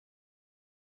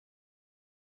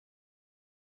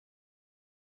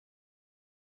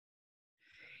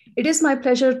It is my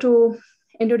pleasure to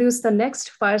introduce the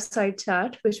next fireside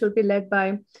chat, which will be led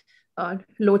by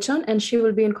Lochan, and she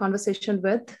will be in conversation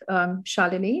with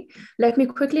Shalini. Let me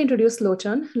quickly introduce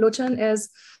Lochan. Lochan is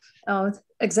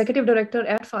Executive Director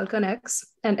at Falcon X,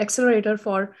 an accelerator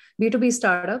for B2B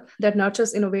startup that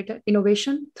nurtures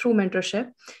innovation through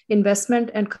mentorship,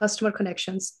 investment, and customer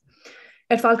connections.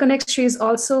 At Falcon X, she is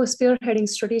also spearheading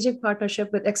strategic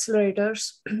partnership with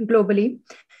accelerators globally,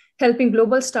 helping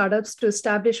global startups to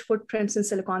establish footprints in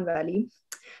Silicon Valley.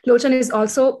 Lochan is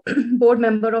also board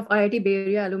member of IIT Bay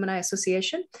Area Alumni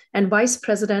Association and vice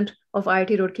president of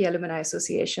IIT Roorkee Alumni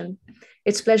Association.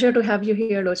 It's a pleasure to have you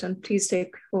here, Lochan. Please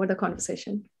take over the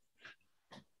conversation.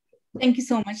 Thank you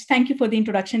so much. Thank you for the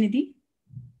introduction, Nidhi.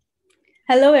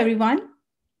 Hello, everyone.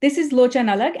 This is Lochan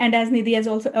Alagh, and as Nidhi has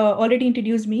also already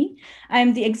introduced me, I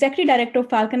am the Executive Director of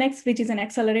Falcon X, which is an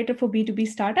accelerator for B2B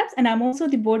startups, and I'm also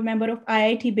the board member of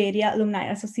IIT Bay Area Alumni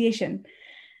Association.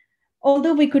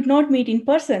 Although we could not meet in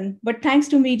person, but thanks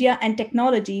to media and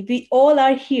technology, we all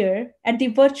are here at the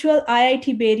virtual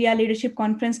IIT Bay Area Leadership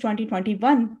Conference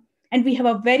 2021. And we have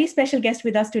a very special guest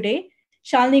with us today,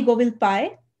 Shalini Govil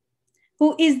Pai,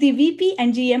 who is the VP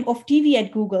and GM of TV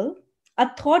at Google, a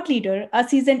thought leader, a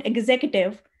seasoned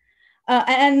executive,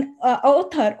 and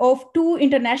author of 2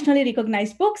 internationally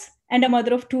recognized books, and a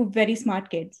mother of 2 very smart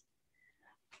kids.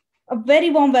 A very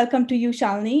warm welcome to you,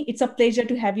 Shalini. It's a pleasure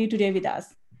to have you today with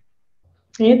us.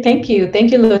 Yeah, thank you.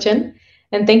 Thank you, Lochan.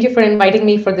 And thank you for inviting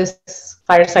me for this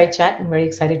fireside chat. I'm very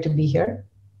excited to be here.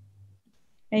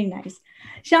 Very nice.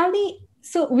 Shalini,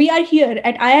 so we are here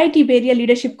at IIT Bay Area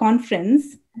Leadership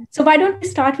Conference. So why don't we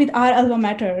start with our alma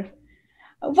mater?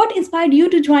 What inspired you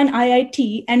to join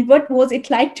IIT and what was it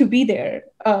like to be there?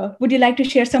 Would you like to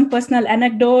share some personal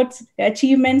anecdotes,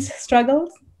 achievements,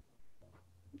 struggles?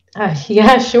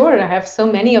 Yeah, sure. I have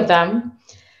so many of them.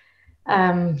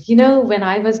 When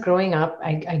I was growing up,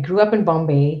 I grew up in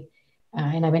Bombay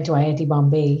and I went to IIT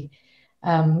Bombay.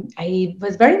 I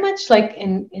was very much like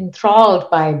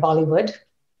enthralled by Bollywood.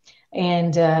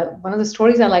 And one of the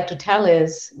stories I like to tell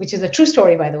is, which is a true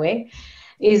story, by the way,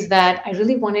 is that I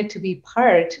really wanted to be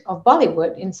part of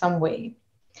Bollywood in some way.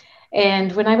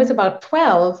 And when I was about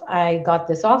 12, I got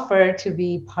this offer to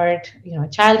be part, a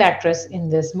child actress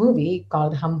in this movie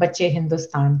called Hum Bachche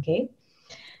Hindustan Ke.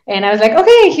 And I was like,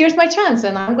 okay, here's my chance.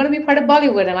 And I'm going to be part of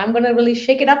Bollywood and I'm going to really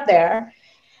shake it up there.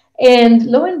 And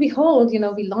lo and behold,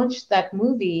 we launched that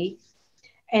movie.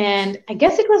 And I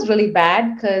guess it was really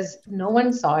bad because no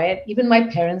one saw it. Even my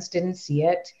parents didn't see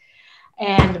it.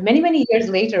 And many, many years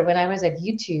later, when I was at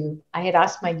YouTube, I had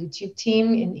asked my YouTube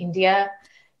team in India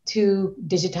to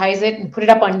digitize it and put it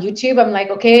up on YouTube. I'm like,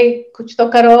 okay, kuch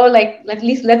to karo, like at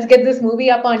least let's get this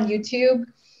movie up on YouTube.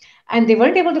 And they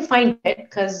weren't able to find it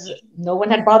because no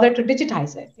one had bothered to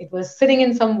digitize it. It was sitting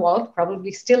in some vault,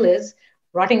 probably still is,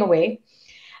 rotting away,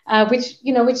 which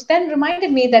then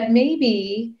reminded me that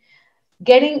maybe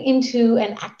getting into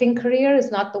an acting career is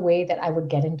not the way that I would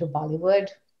get into Bollywood.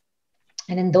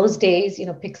 And in those days,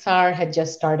 Pixar had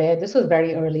just started. This was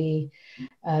very early,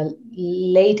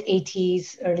 late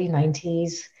 80s, early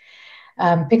 90s.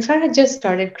 Pixar had just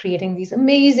started creating these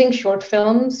amazing short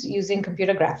films using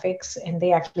computer graphics, and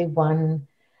they actually won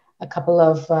a couple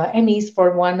of Emmys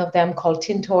for one of them called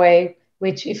Tintoy,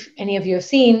 which if any of you have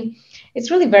seen, it's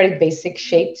really very basic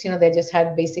shapes. They just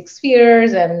had basic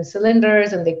spheres and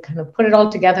cylinders, and they kind of put it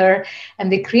all together,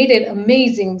 and they created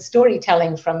amazing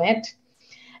storytelling from it.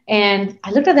 And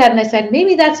I looked at that and I said,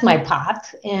 maybe that's my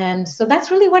path. And so that's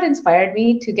really what inspired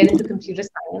me to get into computer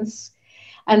science.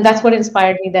 And that's what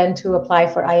inspired me then to apply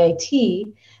for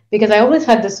IIT, because I always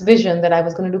had this vision that I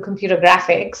was going to do computer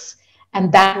graphics,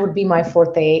 and that would be my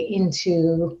forte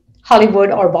into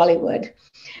Hollywood or Bollywood.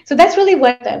 So that's really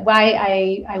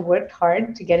why I worked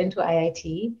hard to get into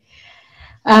IIT.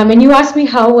 And you asked me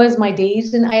how was my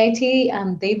days in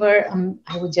IIT. They were,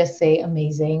 I would just say,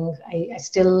 amazing. I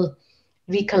still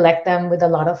recollect them with a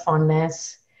lot of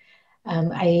fondness.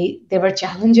 There were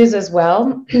challenges as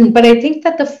well, but I think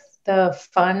that the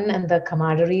fun and the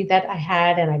camaraderie that I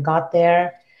had and I got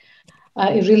there,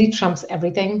 it really trumps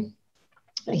everything.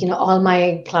 All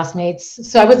my classmates.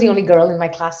 So I was the only girl in my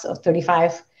class of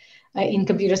 35 in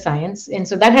computer science. And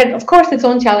so that had, of course, its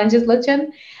own challenges,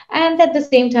 Lochan. And at the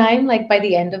same time, like by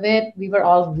the end of it, we were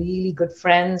all really good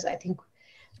friends. I think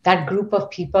that group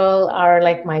of people are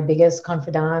like my biggest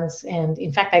confidants. And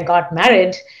in fact, I got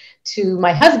married to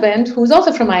my husband, who's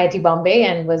also from IIT Bombay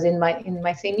and was in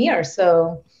my same year.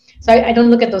 So I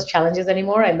don't look at those challenges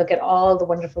anymore. I look at all the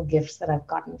wonderful gifts that I've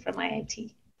gotten from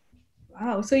IIT.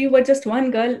 Wow. So you were just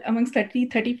one girl amongst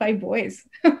 35 boys.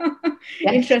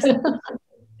 Interesting.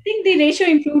 I think the ratio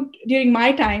improved during my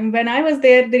time, when I was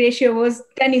there, the ratio was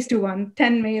 10:1,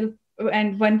 10 male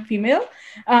and 1 female.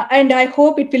 And I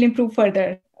hope it will improve further.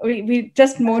 We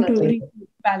just want to reach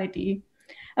equality.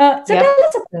 So Yep. tell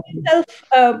us about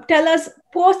yourself. Tell us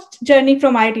post journey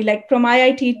from IIT, like from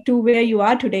IIT to where you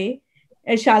are today.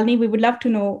 Shalini, we would love to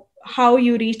know how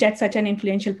you reached at such an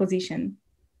influential position.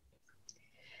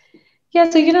 Yeah,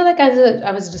 so like as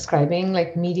I was describing,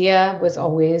 like media was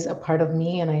always a part of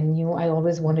me, and I knew I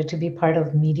always wanted to be part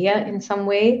of media in some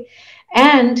way.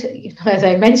 And as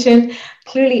I mentioned,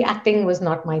 clearly acting was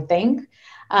not my thing,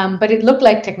 but it looked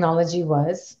like technology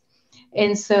was.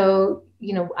 And so,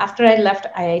 after I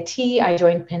left IIT, I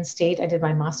joined Penn State. I did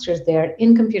my master's there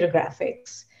in computer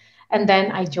graphics, and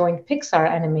then I joined Pixar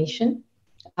Animation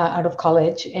out of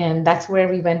college. And that's where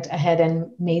we went ahead and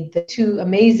made the 2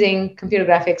 amazing computer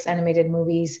graphics animated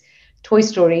movies, Toy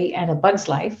Story and A Bug's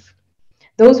Life.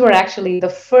 Those were actually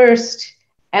the first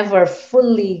ever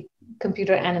fully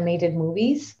computer animated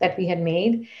movies that we had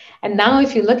made. And now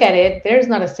if you look at it, there's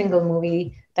not a single movie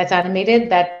that's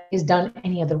animated that is done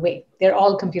any other way. They're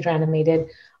all computer animated,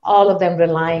 all of them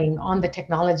relying on the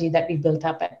technology that we built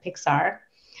up at Pixar.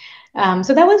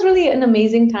 So that was really an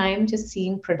amazing time, just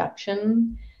seeing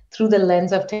production through the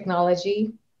lens of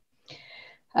technology.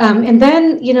 And then,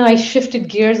 I shifted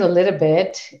gears a little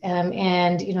bit,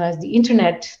 and as the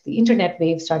internet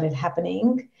wave started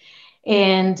happening,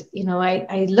 and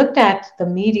I looked at the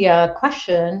media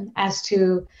question as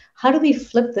to how do we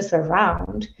flip this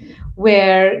around,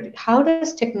 where how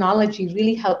does technology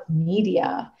really help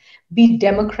media be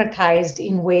democratized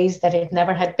in ways that it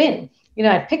never had been?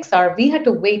 At Pixar, we had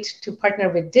to wait to partner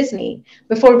with Disney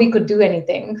before we could do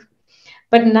anything.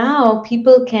 But now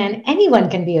anyone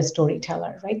can be a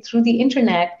storyteller, right? Through the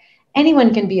internet,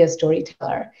 anyone can be a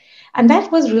storyteller. And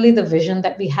that was really the vision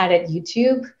that we had at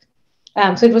YouTube.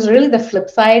 So it was really the flip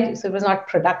side. So it was not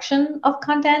production of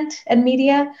content and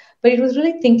media, but it was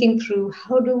really thinking through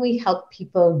how do we help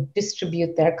people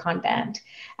distribute their content.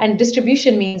 And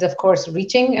distribution means, of course,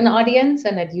 reaching an audience.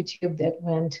 And at YouTube, that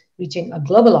meant reaching a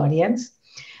global audience.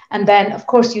 And then, of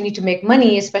course, you need to make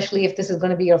money, especially if this is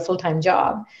going to be your full-time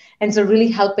job. And so really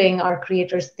helping our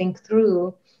creators think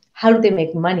through how do they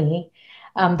make money.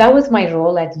 That was my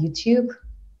role at YouTube.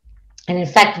 And in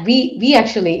fact, we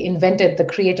actually invented the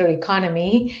creator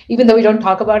economy, even though we don't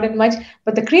talk about it much.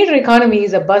 But the creator economy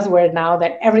is a buzzword now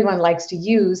that everyone likes to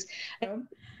use.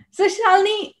 So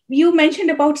Shalini, you mentioned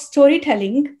about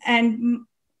storytelling, and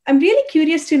I'm really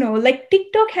curious to know, like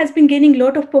TikTok has been gaining a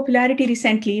lot of popularity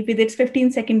recently with its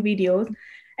 15-second videos,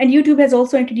 and YouTube has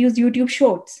also introduced YouTube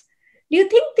Shorts. Do you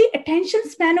think the attention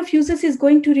span of users is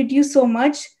going to reduce so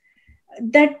much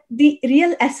that the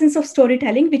real essence of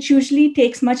storytelling, which usually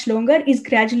takes much longer, is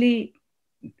gradually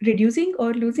reducing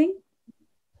or losing?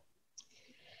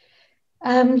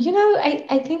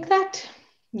 I think that,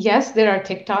 yes, there are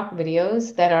TikTok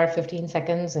videos that are 15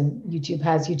 seconds, and YouTube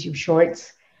has YouTube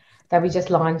Shorts that we just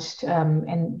launched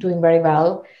and doing very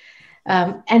well.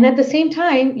 And at the same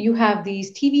time, you have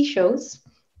these TV shows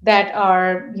that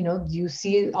are, you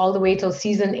see all the way till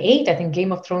season 8. I think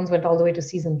Game of Thrones went all the way to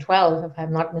season 12, if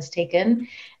I'm not mistaken.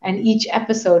 And each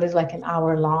episode is like an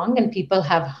hour long, and people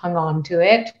have hung on to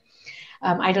it.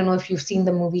 I don't know if you've seen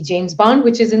the movie James Bond,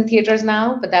 which is in theaters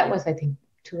now, but that was, I think,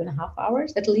 2.5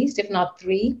 hours at least, if not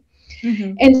 3.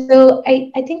 Mm-hmm. And so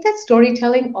I think that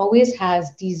storytelling always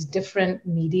has these different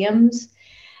mediums.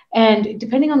 And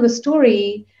depending on the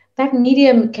story, that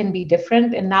medium can be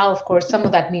different. And now, of course, some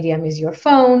of that medium is your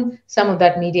phone. Some of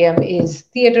that medium is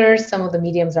theaters. Some of the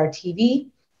mediums are TV.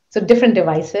 So different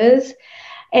devices.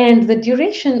 And the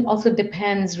duration also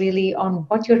depends really on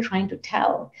what you're trying to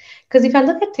tell. Because if I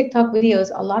look at TikTok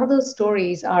videos, a lot of those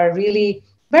stories are really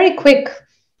very quick.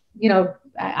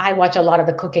 I watch a lot of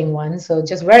the cooking ones. So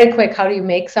just very quick, how do you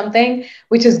make something,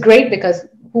 which is great because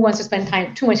who wants to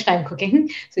spend too much time cooking?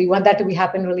 So you want that to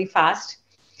happen really fast.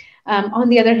 On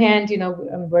the other hand,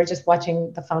 we're just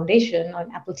watching The Foundation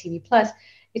on Apple TV Plus.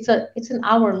 It's an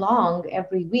hour long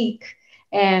every week,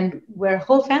 and where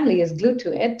whole family is glued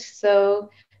to it. So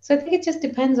I think it just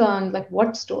depends on like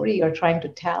what story you're trying to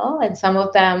tell, and some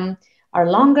of them are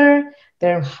longer,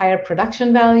 they're higher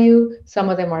production value. Some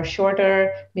of them are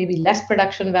shorter, maybe less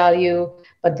production value,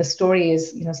 but the story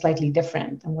is slightly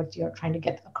different than what you're trying to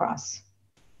get across.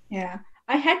 Yeah,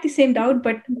 I had the same doubt,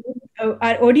 but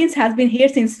our audience has been here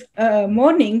since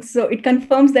morning, so it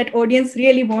confirms that audience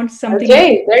really wants something.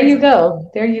 Okay, there you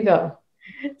go.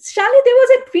 Shalini, there was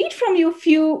a tweet from you a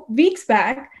few weeks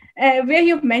back where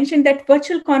you mentioned that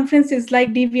virtual conference is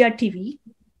like DVR TV.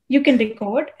 You can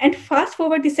record and fast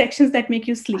forward the sections that make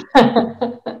you sleep.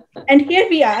 And here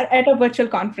we are at a virtual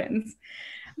conference.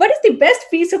 What is the best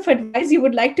piece of advice you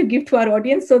would like to give to our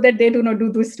audience so that they do not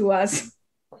do this to us?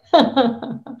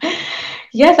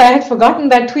 Yes, I had forgotten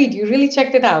that tweet. You really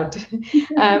checked it out.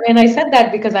 And I said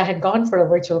that because I had gone for a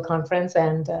virtual conference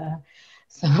and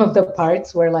some of the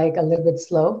parts were like a little bit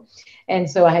slow. And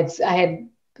so I had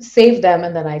saved them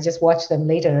and then I just watched them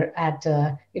later at,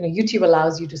 YouTube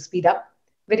allows you to speed up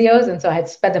videos. And so I had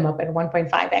sped them up at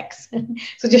 1.5x.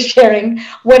 So just sharing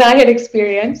what I had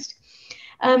experienced.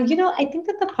 I think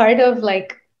that the part of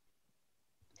like,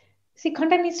 see,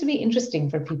 content needs to be interesting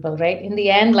for people, right? In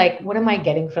the end, like, what am I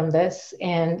getting from this?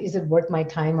 And is it worth my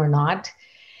time or not?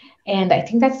 And I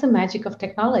think that's the magic of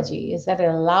technology is that it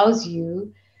allows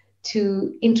you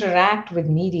to interact with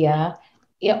media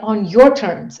on your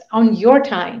terms, on your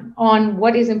time, on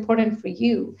what is important for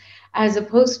you, as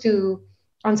opposed to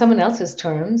on someone else's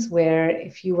terms, where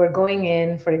if you were going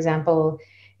in, for example,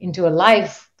 into a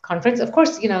live conference, of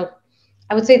course,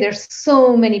 I would say there's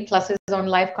so many pluses on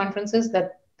live conferences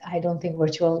that I don't think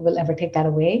virtual will ever take that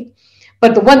away.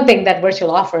 But the one thing that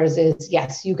virtual offers is,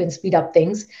 yes, you can speed up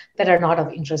things that are not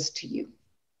of interest to you.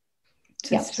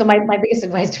 Yeah. So my biggest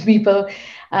advice to people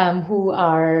who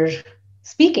are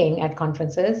speaking at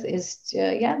conferences is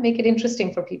to, make it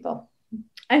interesting for people.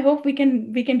 I hope we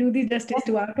can do the justice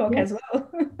to our talk as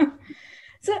well.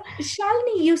 So,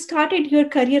 Shalini, you started your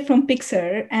career from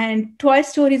Pixar, and Toy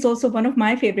Story is also one of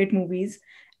my favorite movies.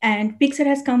 And Pixar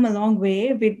has come a long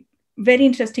way with very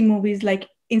interesting movies like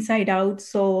Inside Out,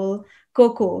 Soul,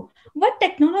 Coco. What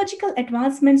technological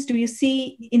advancements do you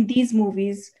see in these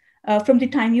movies from the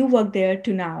time you worked there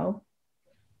to now?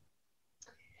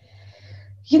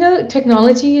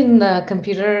 Technology in the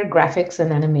computer graphics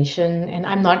and animation, and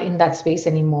I'm not in that space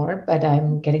anymore, but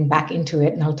I'm getting back into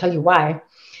it, and I'll tell you why.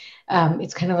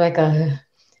 It's kind of like a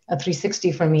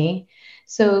 360 for me.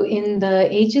 So in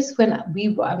the ages when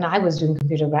I was doing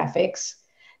computer graphics,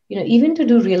 even to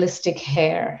do realistic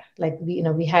hair, like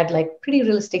we had like pretty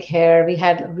realistic hair, we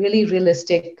had really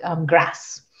realistic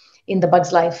grass in the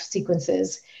Bugs Life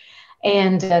sequences.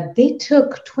 And they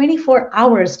took 24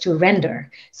 hours to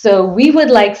render. So we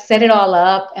would like set it all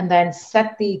up and then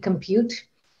set the compute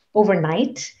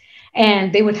overnight.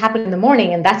 And they would happen in the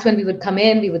morning. And that's when we would come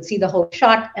in, we would see the whole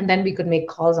shot, and then we could make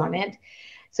calls on it.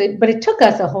 But it took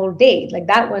us a whole day. Like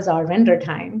that was our render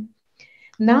time.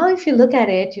 Now, if you look at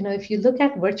it, if you look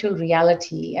at virtual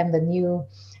reality and the new,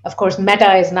 of course,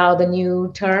 Meta is now the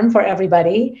new term for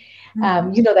everybody.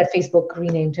 That Facebook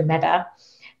renamed to Meta.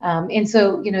 And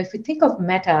so, if you think of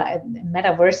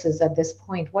metaverses at this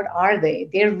point, what are they?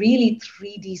 They're really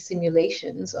 3D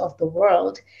simulations of the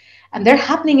world. And they're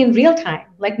happening in real time.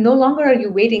 Like no longer are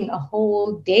you waiting a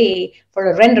whole day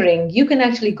for a rendering. You can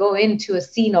actually go into a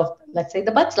scene of, let's say,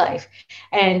 the Bugs Life,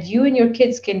 and you and your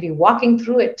kids can be walking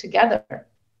through it together.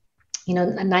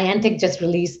 Niantic just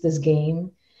released this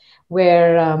game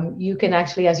where you can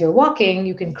actually, as you're walking,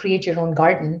 you can create your own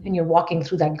garden and you're walking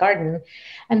through that garden.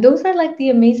 And those are like the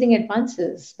amazing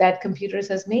advances that computers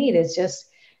has made. It's just,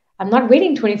 I'm not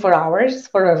waiting 24 hours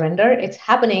for a render. It's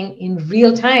happening in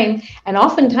real time. And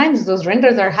oftentimes those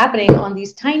renders are happening on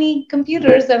these tiny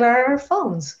computers that are our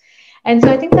phones. And so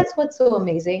I think that's what's so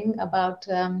amazing about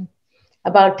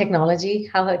technology,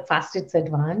 how fast it's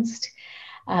advanced.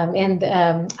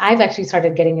 I've actually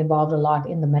started getting involved a lot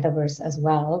in the metaverse as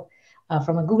well.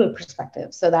 From a Google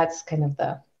perspective. So that's kind of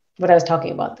what I was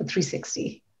talking about, the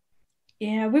 360.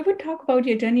 Yeah, we would talk about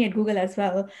your journey at Google as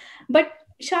well. But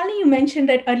Shalini, you mentioned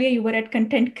that earlier you were at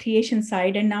content creation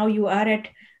side and now you are at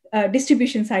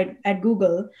distribution side at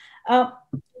Google.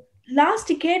 Last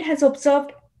decade has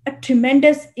observed a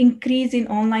tremendous increase in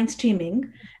online streaming,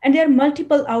 and there are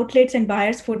multiple outlets and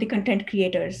buyers for the content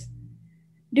creators.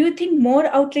 Do you think more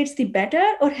outlets the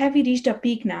better, or have we reached a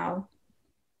peak now?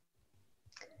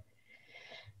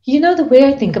 The way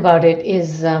I think about it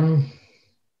is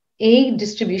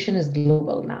distribution is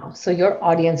global now. So your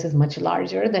audience is much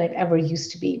larger than it ever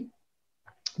used to be.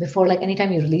 Before, like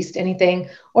anytime you released anything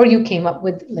or you came up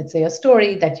with, let's say, a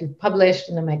story that you published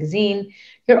in a magazine,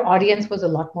 your audience was a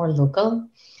lot more local.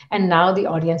 And now the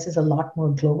audience is a lot more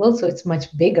global. So it's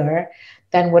much bigger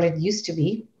than what it used to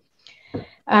be.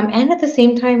 And at the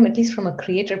same time, at least from a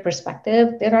creator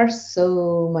perspective, there are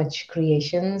so much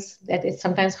creations that it's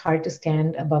sometimes hard to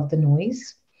stand above the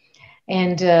noise.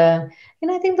 And,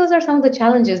 I think those are some of the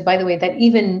challenges, by the way, that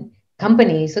even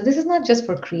companies, so this is not just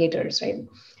for creators, right?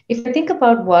 If I think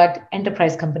about what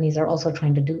enterprise companies are also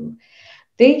trying to do,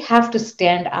 they have to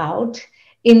stand out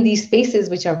in these spaces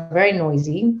which are very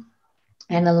noisy.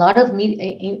 And a lot of media,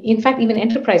 in fact, even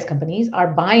enterprise companies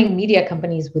are buying media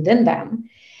companies within them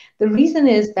The reason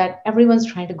is that everyone's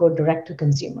trying to go direct to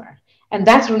consumer. And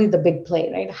that's really the big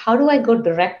play, right? How do I go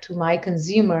direct to my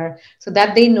consumer so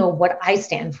that they know what I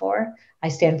stand for? I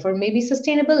stand for maybe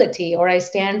sustainability, or I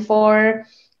stand for,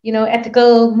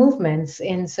 ethical movements.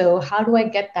 And so how do I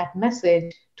get that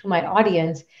message to my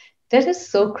audience? That is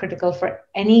so critical for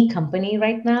any company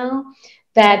right now,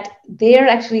 that they're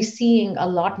actually seeing a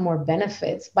lot more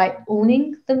benefits by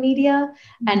owning the media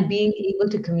and being able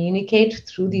to communicate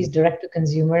through these direct to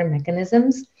consumer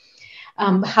mechanisms.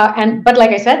 But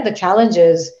like I said, the challenge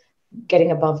is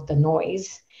getting above the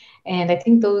noise. And I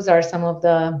think those are some of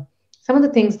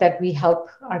the things that we help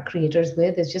our creators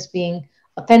with, is just being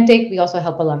authentic. We also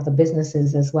help a lot of the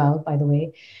businesses as well, by the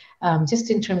way. Just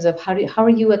in terms of how are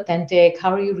you authentic?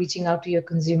 How are you reaching out to your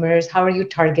consumers? How are you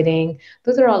targeting?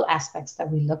 Those are all aspects that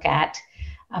we look at.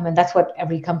 And that's what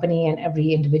every company and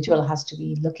every individual has to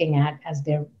be looking at as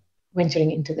they're venturing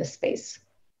into this space.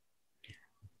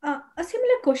 A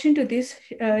similar question to this,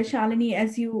 Shalini,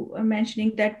 as you were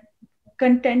mentioning that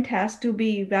content has to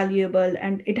be valuable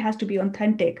and it has to be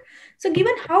authentic. So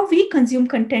given how we consume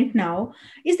content now,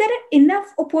 is there enough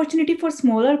opportunity for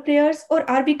smaller players, or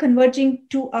are we converging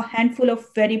to a handful of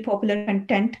very popular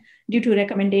content due to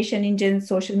recommendation engines,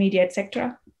 social media,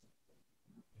 etc.?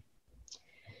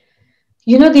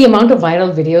 The amount of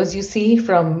viral videos you see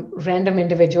from random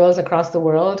individuals across the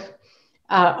world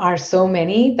are so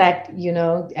many that,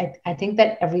 I think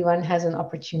that everyone has an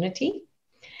opportunity.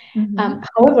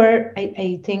 However,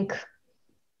 I think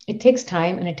it takes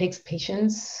time and it takes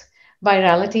patience.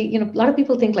 Virality, a lot of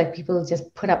people think like people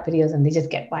just put up videos and they just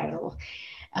get viral.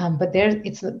 But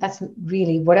that's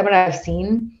really, whatever I've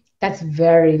seen, that's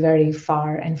very, very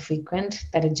far and frequent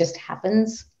that it just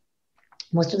happens.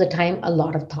 Most of the time, a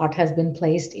lot of thought has been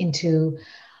placed into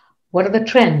what are the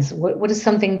trends? What is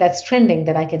something that's trending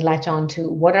that I can latch on to?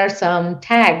 What are some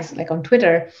tags, like on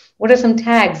Twitter? What are some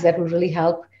tags that would really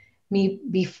help me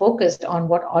be focused on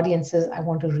what audiences I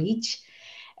want to reach?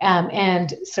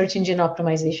 And search engine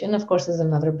optimization, of course, is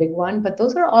another big one. But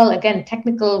those are all, again,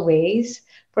 technical ways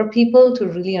for people to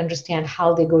really understand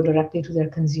how they go directly to their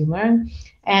consumer.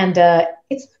 And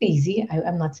it's not easy.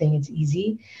 I'm not saying it's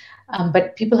easy,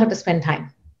 but people have to spend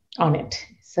time on it.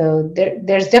 So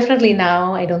there's definitely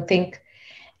now, I don't think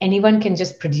anyone can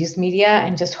just produce media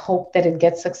and just hope that it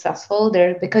gets successful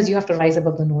there, because you have to rise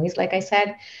above the noise, like I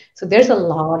said. So there's a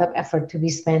lot of effort to be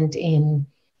spent in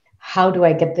how do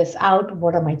I get this out?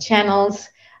 What are my channels?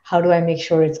 How do I make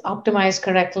sure it's optimized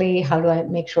correctly? How do I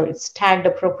make sure it's tagged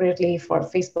appropriately for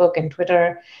Facebook and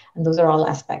Twitter? And those are all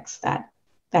aspects that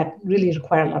really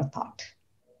require a lot of thought.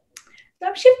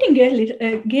 I'm shifting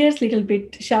gears a little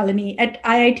bit, Shalini. At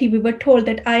IIT, we were told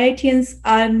that IITians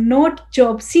are not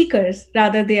job seekers,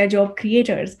 rather they are job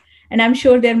creators. And I'm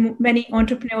sure there are many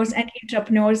entrepreneurs and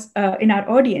intrapreneurs in our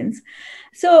audience.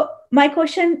 So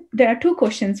there are two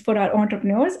questions for our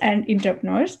entrepreneurs and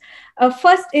intrapreneurs.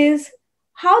 First is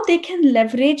how they can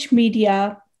leverage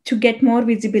media to get more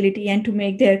visibility and to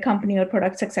make their company or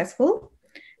product successful.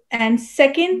 And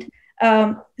second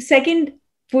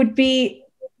would be,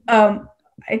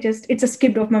 it's a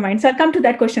skipped off my mind. So I'll come to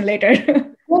that question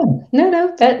later. Oh,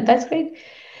 no, that's great.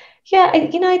 Yeah,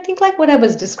 I think like what I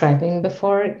was describing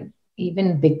before,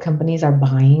 even big companies are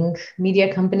buying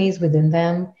media companies within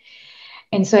them.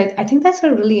 And so I think that's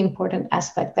a really important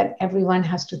aspect that everyone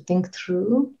has to think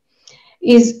through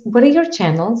is what are your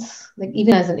channels? Like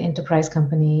even as an enterprise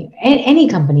company, any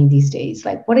company these days,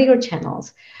 like what are your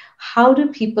channels? How do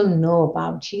people know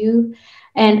about you?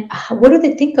 And what do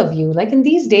they think of you? Like in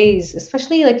these days,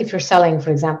 especially like if you're selling,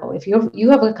 for example, if you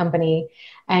have a company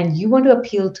and you want to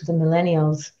appeal to the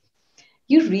millennials,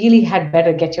 you really had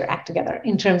better get your act together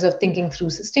in terms of thinking through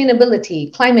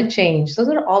sustainability, climate change. Those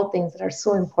are all things that are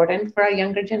so important for our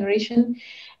younger generation.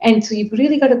 And so you've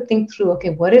really got to think through, okay,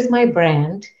 what is my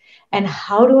brand? And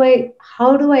how do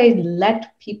I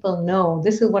let people know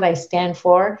this is what I stand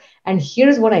for? And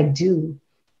here's what I do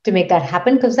to make that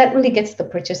happen, because that really gets the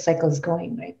purchase cycles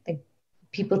going, right? Like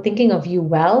people thinking of you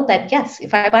well, that yes,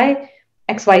 if I buy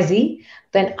XYZ,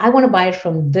 then I want to buy it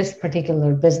from this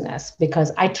particular business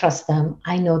because I trust them.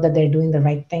 I know that they're doing the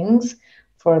right things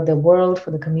for the world,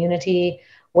 for the community,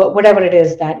 whatever it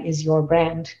is that is your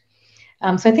brand.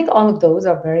 So I think all of those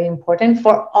are very important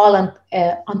for all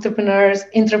entrepreneurs,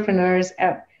 intrapreneurs,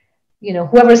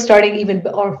 whoever's starting even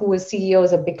or who is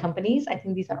CEOs of big companies. I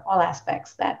think these are all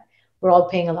aspects that we're all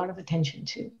paying a lot of attention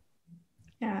to.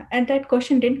 Yeah, and that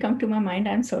question didn't come to my mind.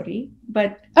 I'm sorry.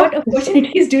 But what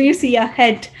opportunities do you see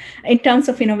ahead in terms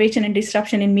of innovation and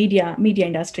disruption in media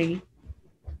industry?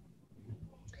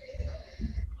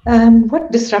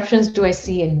 What disruptions do I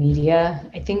see in media?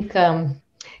 I think,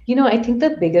 I think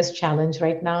the biggest challenge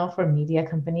right now for media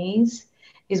companies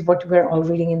is what we're all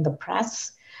reading in the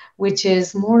press, which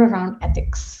is more around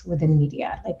ethics within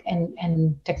media, like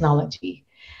and technology.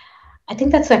 I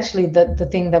think that's actually the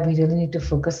thing that we really need to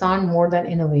focus on more than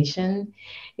innovation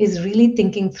is really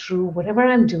thinking through whatever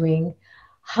I'm doing,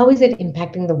 how is it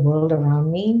impacting the world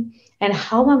around me, and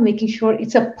how I'm making sure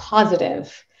it's a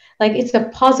positive. Like it's a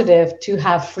positive to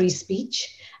have free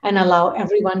speech and allow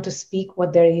everyone to speak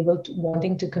what they're able to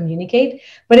wanting to communicate.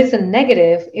 But it's a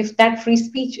negative if that free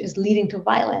speech is leading to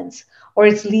violence or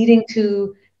it's leading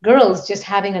to girls just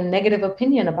having a negative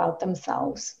opinion about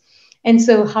themselves. And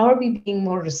so, how are we being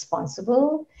more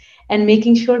responsible and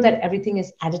making sure that everything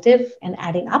is additive and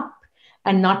adding up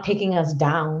and not taking us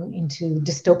down into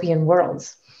dystopian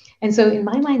worlds? And so, in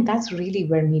my mind, that's really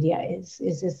where media is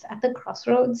it's at the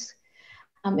crossroads,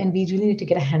 and we really need to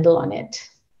get a handle on it.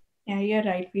 Yeah, you're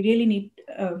right. We really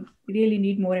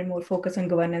need more and more focus on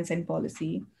governance and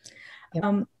policy.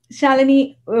 Yep.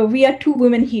 Shalini, we are two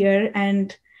women here,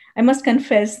 and I must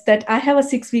confess that I have a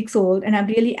 6 weeks old and I'm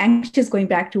really anxious going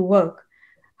back to work.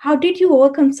 How did you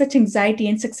overcome such anxiety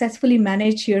and successfully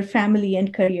manage your family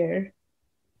and career?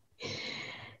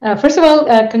 First of all,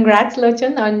 congrats,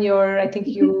 Lochan, on I think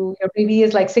your baby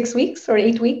is like 6 weeks or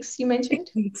 8 weeks, you mentioned?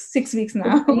 6 weeks, 6 weeks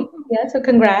now. Yeah, so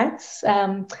congrats.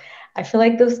 I feel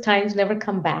like those times never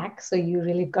come back, so you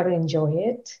really got to enjoy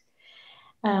it.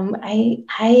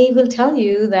 I will tell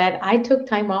you that I took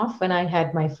time off when I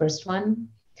had my first one.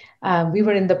 We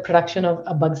were in the production of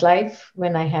A Bug's Life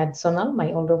when I had Sonal,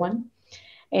 my older one.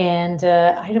 And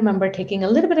I remember taking a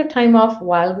little bit of time off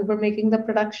while we were making the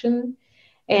production.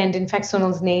 And in fact,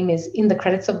 Sonal's name is in the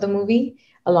credits of the movie,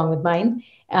 along with mine,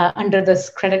 under this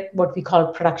credit, what we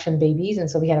call production babies. And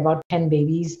so we had about 10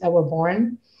 babies that were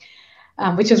born,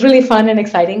 which was really fun and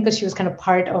exciting because she was kind of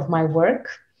part of my work.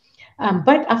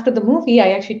 But after the movie,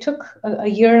 I actually took a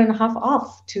year and a half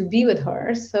off to be with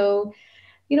her. So,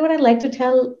 what I'd like to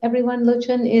tell everyone,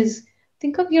 Lochan, is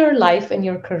think of your life and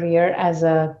your career as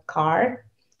a car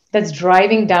that's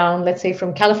driving down, let's say,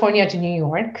 from California to New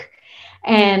York.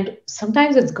 And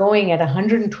sometimes it's going at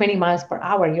 120 miles per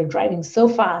hour. You're driving so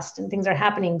fast and things are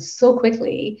happening so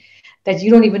quickly that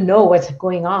you don't even know what's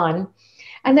going on.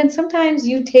 And then sometimes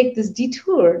you take this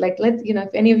detour, like if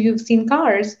any of you have seen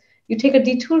cars, you take a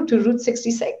detour to Route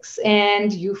 66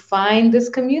 and you find this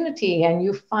community and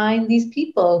you find these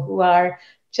people who are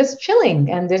just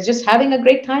chilling and they're just having a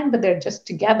great time, but they're just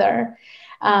together.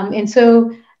 And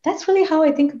so that's really how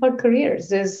I think about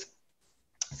careers is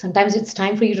sometimes it's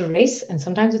time for you to race and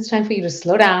sometimes it's time for you to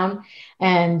slow down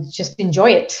and just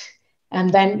enjoy it.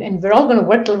 And we're all going to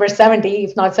work till we're 70,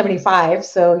 if not 75.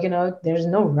 So, there's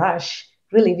no rush.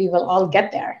 Really, we will all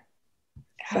get there.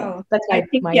 So that's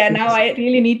now I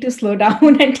really need to slow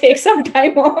down and take some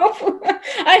time off.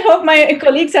 I hope my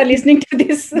colleagues are listening to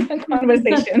this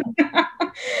conversation.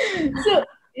 So,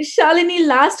 Shalini,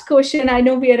 last question. I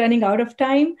know we are running out of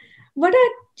time. What are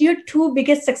your two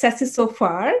biggest successes so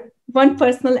far? One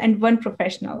personal and one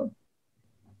professional.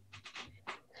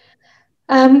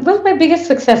 Well, my biggest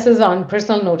successes on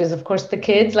personal note is, of course, the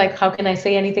kids. Like, how can I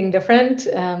say anything different?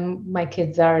 My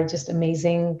kids are just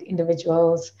amazing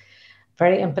individuals,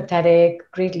 very empathetic,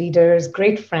 great leaders,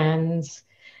 great friends.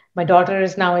 My daughter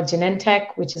is now at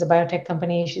Genentech, which is a biotech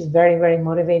company. She's very, very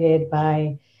motivated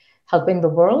by helping the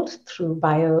world through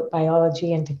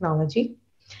biology and technology.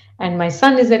 And my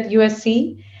son is at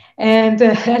USC. And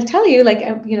I'll tell you,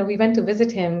 we went to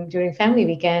visit him during family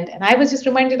weekend, and I was just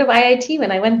reminded of IIT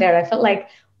when I went there. I felt like,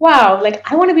 wow,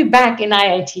 I want to be back in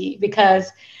IIT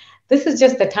because this is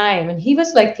just the time. And he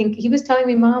was he was telling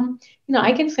me, Mom,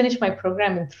 I can finish my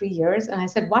program in 3 years. And I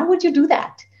said, why would you do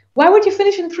that? Why would you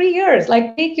finish in 3 years?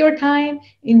 Take your time,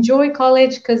 enjoy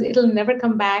college because it'll never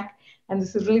come back. And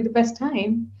this is really the best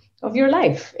time of your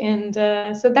life. And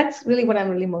so that's really what I'm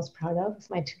really most proud of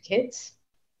is my two kids.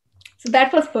 So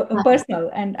that was personal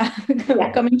and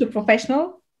coming to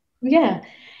professional. Yeah.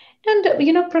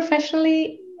 And,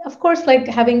 professionally, of course,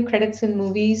 having credits in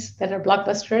movies that are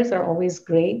blockbusters are always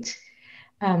great.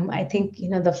 I think,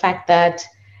 the fact that,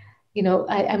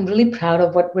 I'm really proud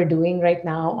of what we're doing right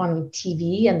now on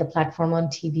TV and the platform on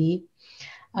TV.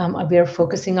 We are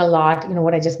focusing a lot,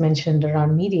 what I just mentioned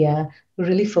around media, we're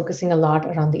really focusing a lot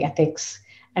around the ethics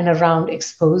and around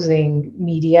exposing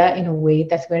media in a way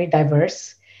that's very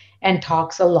diverse and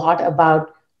talks a lot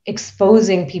about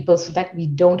exposing people so that we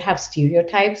don't have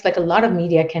stereotypes. A lot of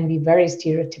media can be very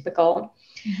stereotypical,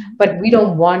 but we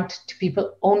don't want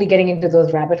people only getting into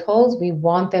those rabbit holes. We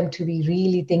want them to be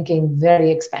really thinking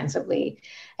very expansively.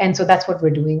 And so that's what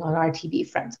we're doing on our TV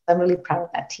front. I'm really proud of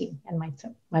that team and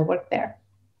my work there.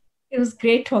 It was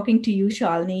great talking to you,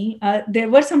 Shalini. There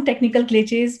were some technical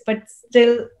glitches, but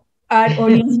still our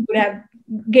audience would have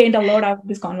gained a lot out of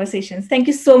this conversation. Thank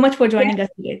you so much for joining us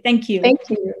today. Thank you. Thank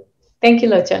you. Thank you,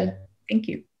 Lochan. Thank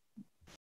you.